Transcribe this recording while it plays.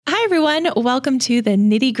Hi, everyone. Welcome to the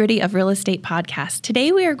Nitty Gritty of Real Estate podcast.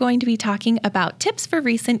 Today, we are going to be talking about tips for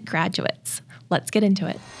recent graduates. Let's get into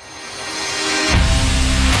it.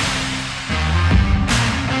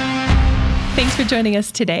 Thanks for joining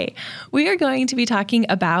us today. We are going to be talking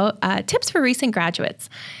about tips for recent graduates.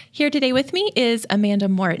 Here today with me is Amanda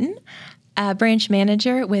Morton, a branch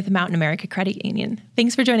manager with Mountain America Credit Union.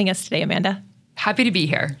 Thanks for joining us today, Amanda. Happy to be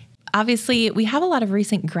here. Obviously, we have a lot of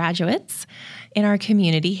recent graduates in our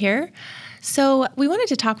community here. So we wanted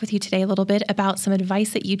to talk with you today a little bit about some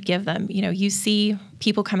advice that you'd give them. You know, you see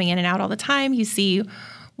people coming in and out all the time. You see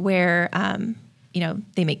where,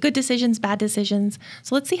 they make good decisions, bad decisions.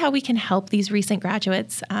 So let's see how we can help these recent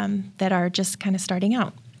graduates that are just kind of starting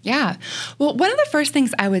out. Yeah. Well, one of the first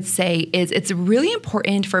things I would say is it's really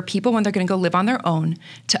important for people when they're going to go live on their own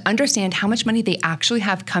to understand how much money they actually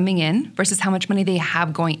have coming in versus how much money they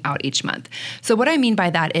have going out each month. So what I mean by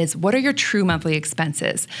that is, what are your true monthly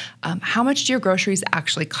expenses? How much do your groceries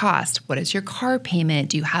actually cost? What is your car payment?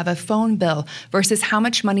 Do you have a phone bill? Versus how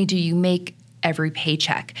much money do you make every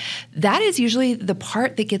paycheck? That is usually the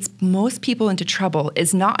part that gets most people into trouble,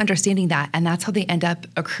 is not understanding that. And that's how they end up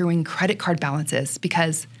accruing credit card balances,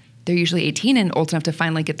 because they're usually 18 and old enough to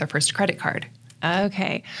finally get their first credit card.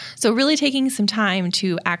 Okay. So really taking some time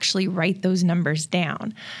to actually write those numbers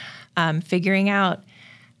down, figuring out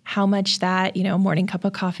how much that, morning cup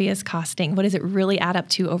of coffee is costing. What does it really add up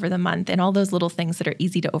to over the month? And all those little things that are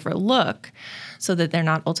easy to overlook so that they're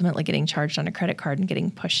not ultimately getting charged on a credit card and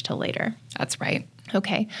getting pushed till later. That's right.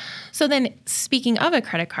 Okay. So then, speaking of a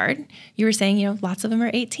credit card, you were saying, lots of them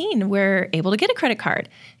are 18. We're able to get a credit card.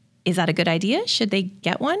 Is that a good idea? Should they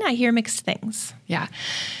get one? I hear mixed things. Yeah.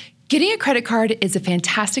 Getting a credit card is a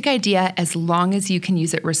fantastic idea as long as you can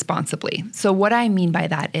use it responsibly. So what I mean by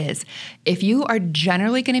that is, if you are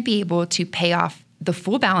generally going to be able to pay off the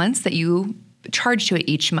full balance that you charge to it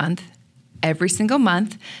each month, every single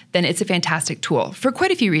month, then it's a fantastic tool for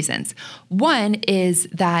quite a few reasons. One is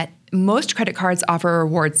that most credit cards offer a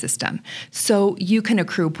reward system. So you can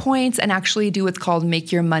accrue points and actually do what's called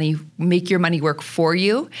make your money work for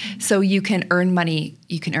you. So you can earn money,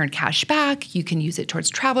 you can earn cash back, you can use it towards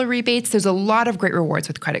travel rebates. There's a lot of great rewards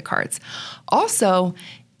with credit cards. Also,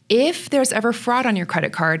 if there's ever fraud on your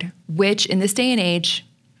credit card, which in this day and age,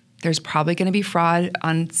 there's probably going to be fraud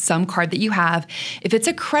on some card that you have. If it's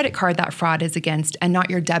a credit card that fraud is against and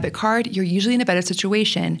not your debit card, you're usually in a better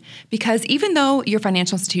situation, because even though your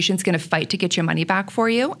financial institution is going to fight to get your money back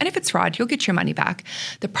for you, and if it's fraud, you'll get your money back.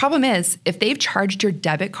 The problem is, if they've charged your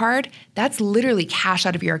debit card, that's literally cash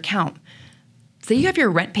out of your account. Say you have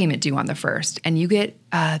your rent payment due on the 1st and you get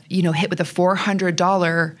hit with a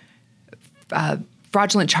 $400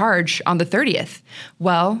 fraudulent charge on the 30th.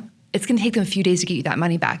 Well, it's going to take them a few days to get you that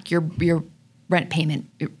money back. Your rent payment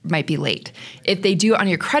might be late. If they do it on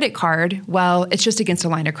your credit card, well, it's just against a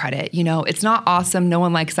line of credit. It's not awesome. No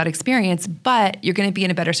one likes that experience, but you're going to be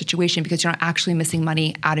in a better situation because you're not actually missing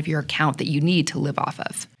money out of your account that you need to live off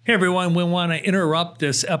of. Hey everyone, we want to interrupt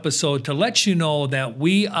this episode to let you know that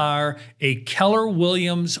we are a Keller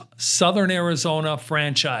Williams Southern Arizona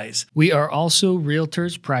franchise. We are also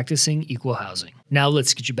realtors practicing equal housing. Now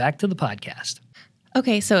let's get you back to the podcast.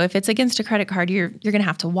 Okay, so if it's against a credit card, you're going to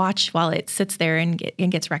have to watch while it sits there and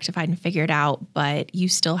gets rectified and figured out, but you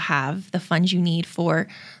still have the funds you need for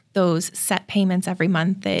those set payments every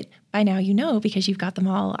month that by now you know, because you've got them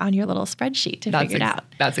all on your little spreadsheet to figure it out.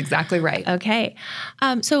 That's exactly right. Okay.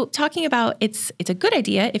 So talking about it's a good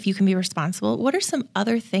idea if you can be responsible. What are some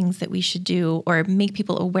other things that we should do or make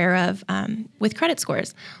people aware of with credit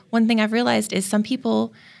scores? One thing I've realized is some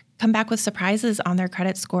people come back with surprises on their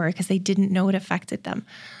credit score because they didn't know it affected them.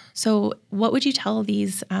 So what would you tell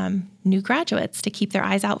these new graduates to keep their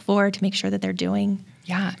eyes out for, to make sure that they're doing?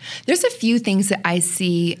 Yeah, there's a few things that I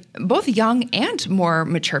see, both young and more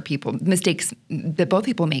mature people, mistakes that both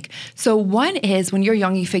people make. So one is, when you're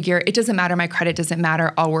young, you figure, it doesn't matter, my credit doesn't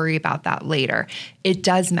matter, I'll worry about that later. It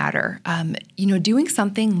does matter. Doing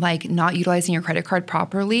something like not utilizing your credit card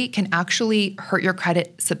properly can actually hurt your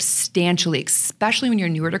credit substantially, especially when you're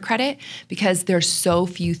newer to credit, because there's so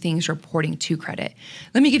few things reporting to credit.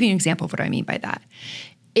 Let me give you an example of what I mean by that.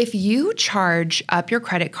 If you charge up your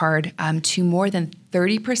credit card to more than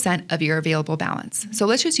 30% of your available balance, so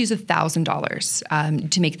let's just use $1,000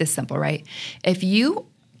 to make this simple, right? If you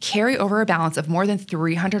carry over a balance of more than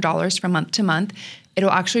 $300 from month to month, it'll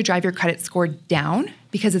actually drive your credit score down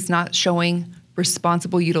because it's not showing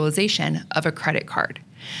responsible utilization of a credit card.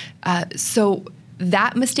 So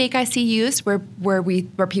that mistake I see used where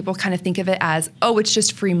people kind of think of it as, oh, it's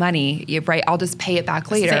just free money, right? I'll just pay it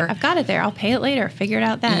back later. I've got it there. I'll pay it later. Figure it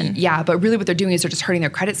out then. Yeah, but really what they're doing is they're just hurting their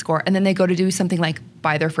credit score. And then they go to do something like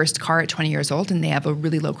buy their first car at 20 years old and they have a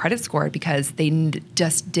really low credit score because they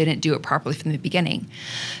just didn't do it properly from the beginning.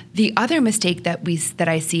 The other mistake that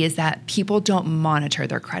I see is that people don't monitor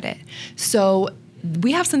their credit. So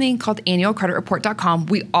we have something called annualcreditreport.com.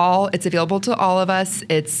 It's available to all of us.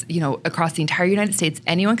 It's, across the entire United States.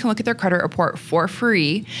 Anyone can look at their credit report for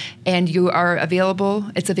free, and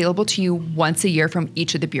it's available to you once a year from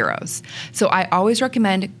each of the bureaus. So I always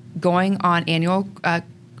recommend going on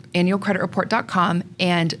annualcreditreport.com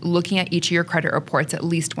and looking at each of your credit reports at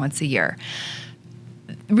least once a year.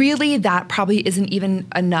 Really, that probably isn't even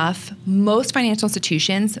enough. Most financial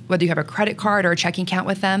institutions, whether you have a credit card or a checking account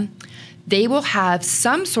with them, they will have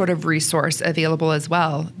some sort of resource available as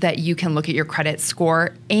well that you can look at your credit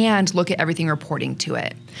score and look at everything reporting to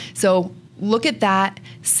it. So look at that,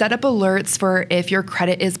 set up alerts for if your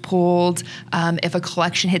credit is pulled, if a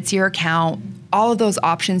collection hits your account, all of those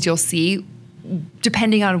options you'll see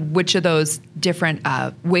depending on which of those different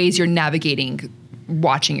ways you're navigating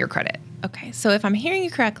watching your credit. Okay, so if I'm hearing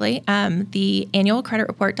you correctly, the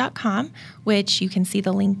annualcreditreport.com, which you can see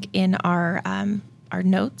the link in our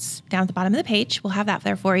notes down at the bottom of the page. We'll have that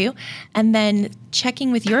there for you. And then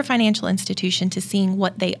checking with your financial institution to seeing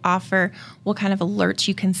what they offer, what kind of alerts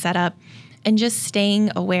you can set up, and just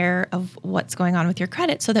staying aware of what's going on with your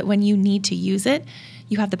credit so that when you need to use it,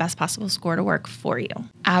 you have the best possible score to work for you.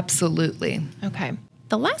 Absolutely. Okay.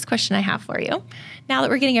 The last question I have for you, now that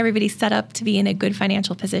we're getting everybody set up to be in a good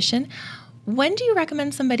financial position, when do you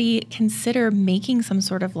recommend somebody consider making some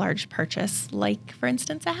sort of large purchase, like, for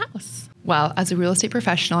instance, a house? Well, as a real estate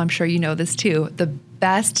professional, I'm sure you know this too. The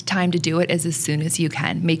best time to do it is as soon as you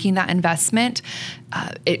can. Making that investment,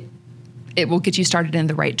 it will get you started in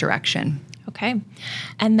the right direction. Okay.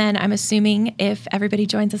 And then I'm assuming if everybody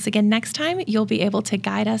joins us again next time, you'll be able to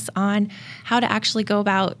guide us on how to actually go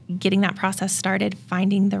about getting that process started,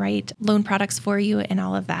 finding the right loan products for you, and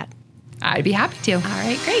all of that. I'd be happy to. All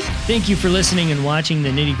right, great. Thank you for listening and watching the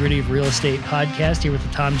Nitty Gritty of Real Estate podcast here with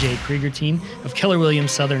the Tom J. Krieger team of Keller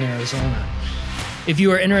Williams, Southern Arizona. If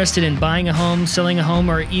you are interested in buying a home, selling a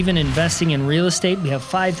home, or even investing in real estate, we have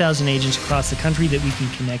 5,000 agents across the country that we can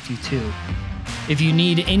connect you to. If you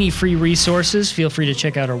need any free resources, feel free to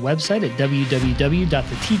check out our website at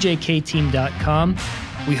www.thetjkteam.com.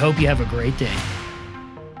 We hope you have a great day.